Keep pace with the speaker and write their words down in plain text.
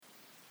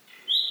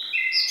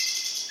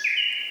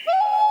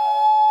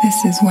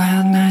This is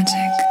Wild Magic,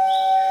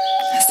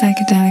 a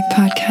psychedelic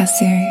podcast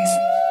series.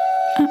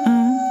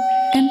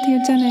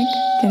 Entheogenic,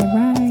 get it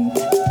right.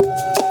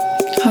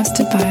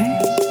 Hosted by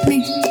me,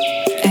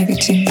 Abby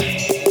Jimba,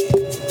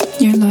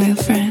 your loyal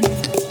friend,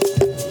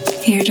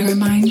 here to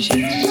remind you,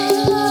 you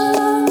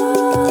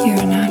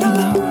are not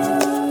alone.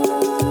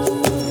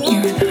 You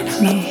are not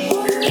alone.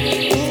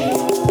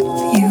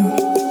 You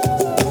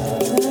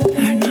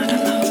are not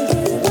alone.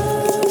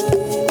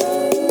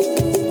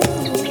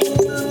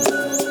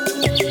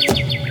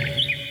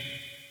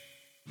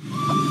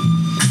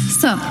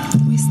 So,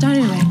 we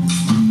started with,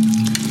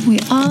 we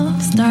all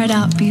start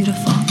out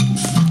beautiful.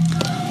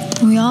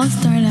 We all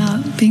start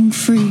out being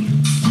free.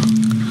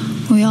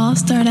 We all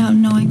start out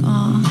knowing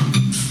all.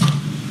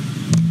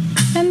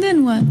 And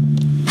then what?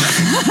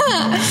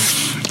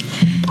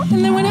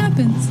 And then what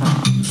happens?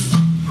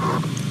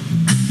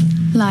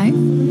 Life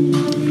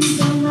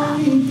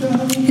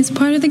is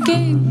part of the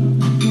game.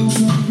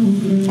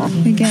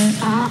 We get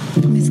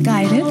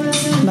misguided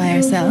by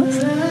ourselves.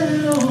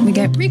 We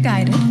get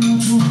re-guided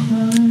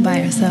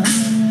by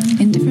ourselves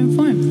in different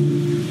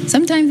forms.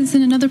 Sometimes it's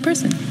in another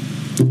person.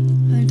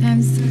 Other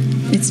times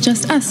it's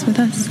just us with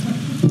us.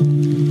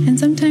 And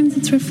sometimes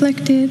it's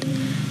reflected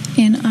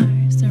in our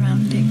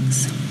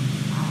surroundings.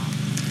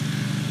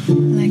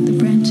 Like the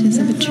branches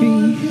of a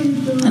tree,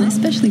 an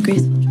especially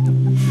graceful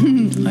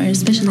tree, or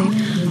especially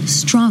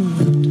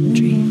strong-willed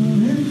tree.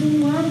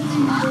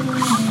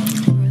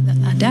 Or the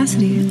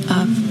audacity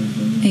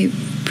of a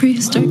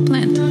prehistoric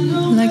plant,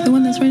 like the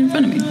one that's right in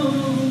front of me.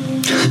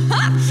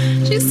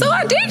 She's so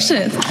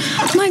audacious.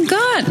 My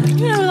God.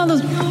 You know, with all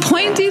those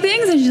pointy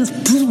things, and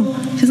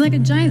she's like a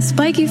giant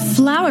spiky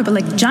flower, but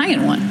like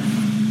giant one.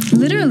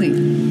 Literally.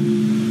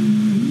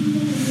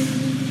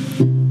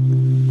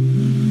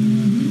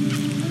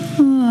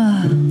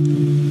 Oh,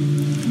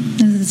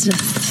 this is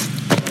just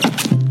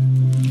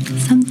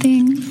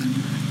something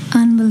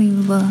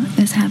unbelievable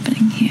is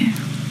happening here.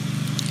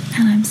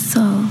 And I'm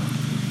so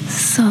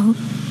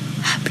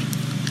happy.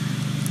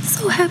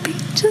 So happy.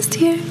 Just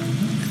here.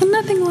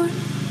 Nothing more.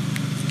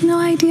 No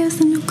ideas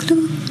and no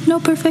clue. No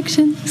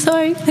perfection.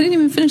 Sorry, I didn't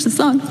even finish the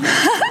song.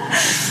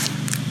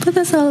 But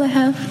that's all I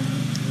have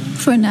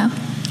for now.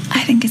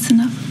 I think it's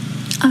enough.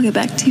 I'll get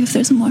back to you if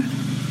there's more.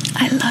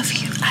 I love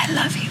you. I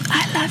love you.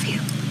 I love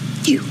you.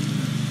 You.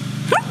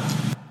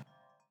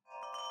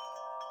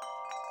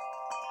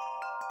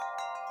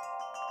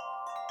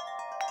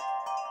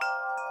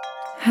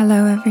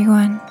 Hello,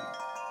 everyone.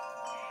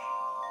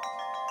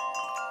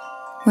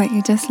 What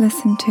you just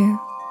listened to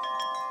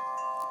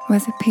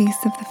was a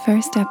piece of the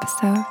first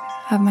episode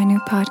of my new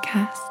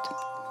podcast,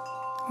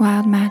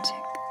 Wild Magic.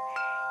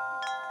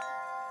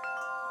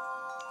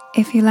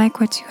 If you like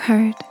what you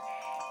heard,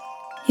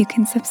 you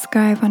can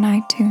subscribe on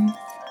iTunes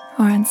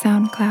or on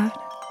SoundCloud.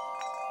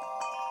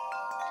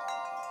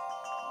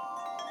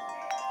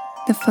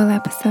 The full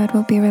episode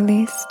will be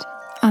released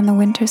on the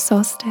winter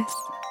solstice,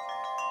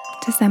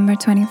 December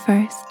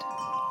 21st.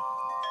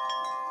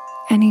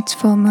 And each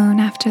full moon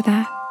after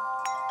that,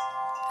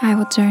 I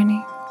will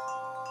journey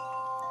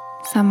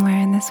somewhere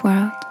in this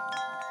world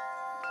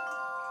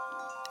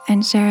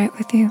and share it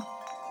with you.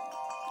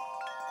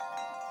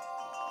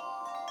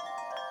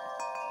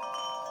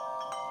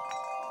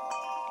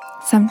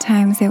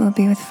 Sometimes it will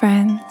be with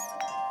friends,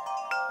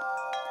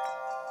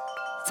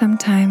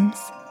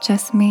 sometimes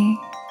just me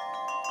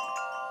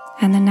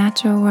and the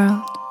natural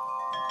world.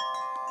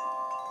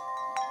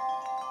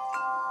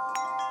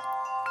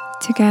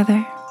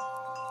 Together,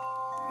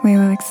 we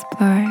will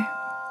explore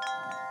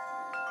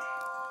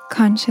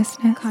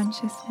consciousness,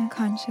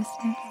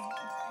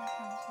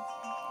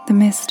 the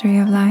mystery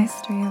of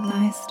life,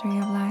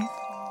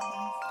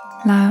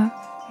 love,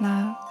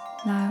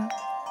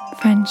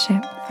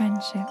 friendship,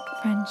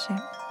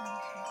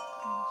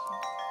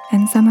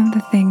 and some of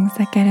the things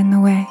that get in the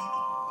way,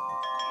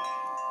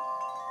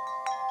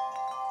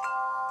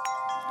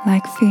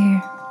 like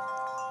fear,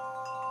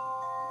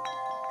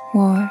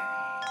 war,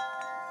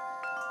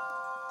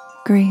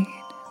 greed,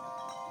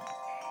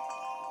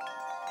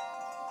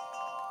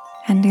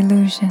 and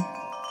illusion.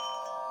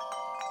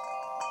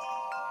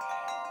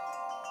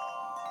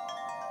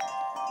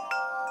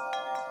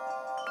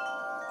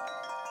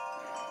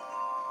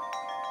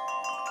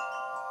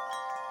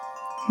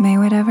 May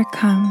whatever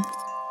comes,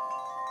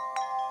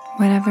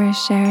 whatever is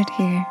shared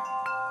here,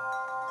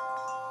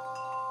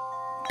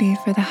 be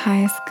for the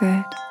highest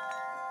good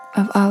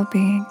of all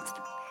beings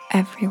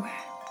everywhere.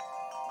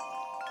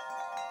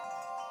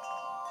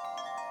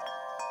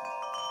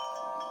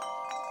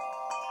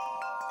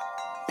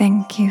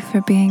 Thank you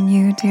for being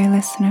you, dear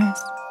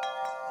listeners.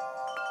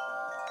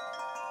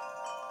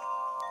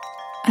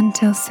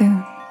 Until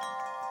soon.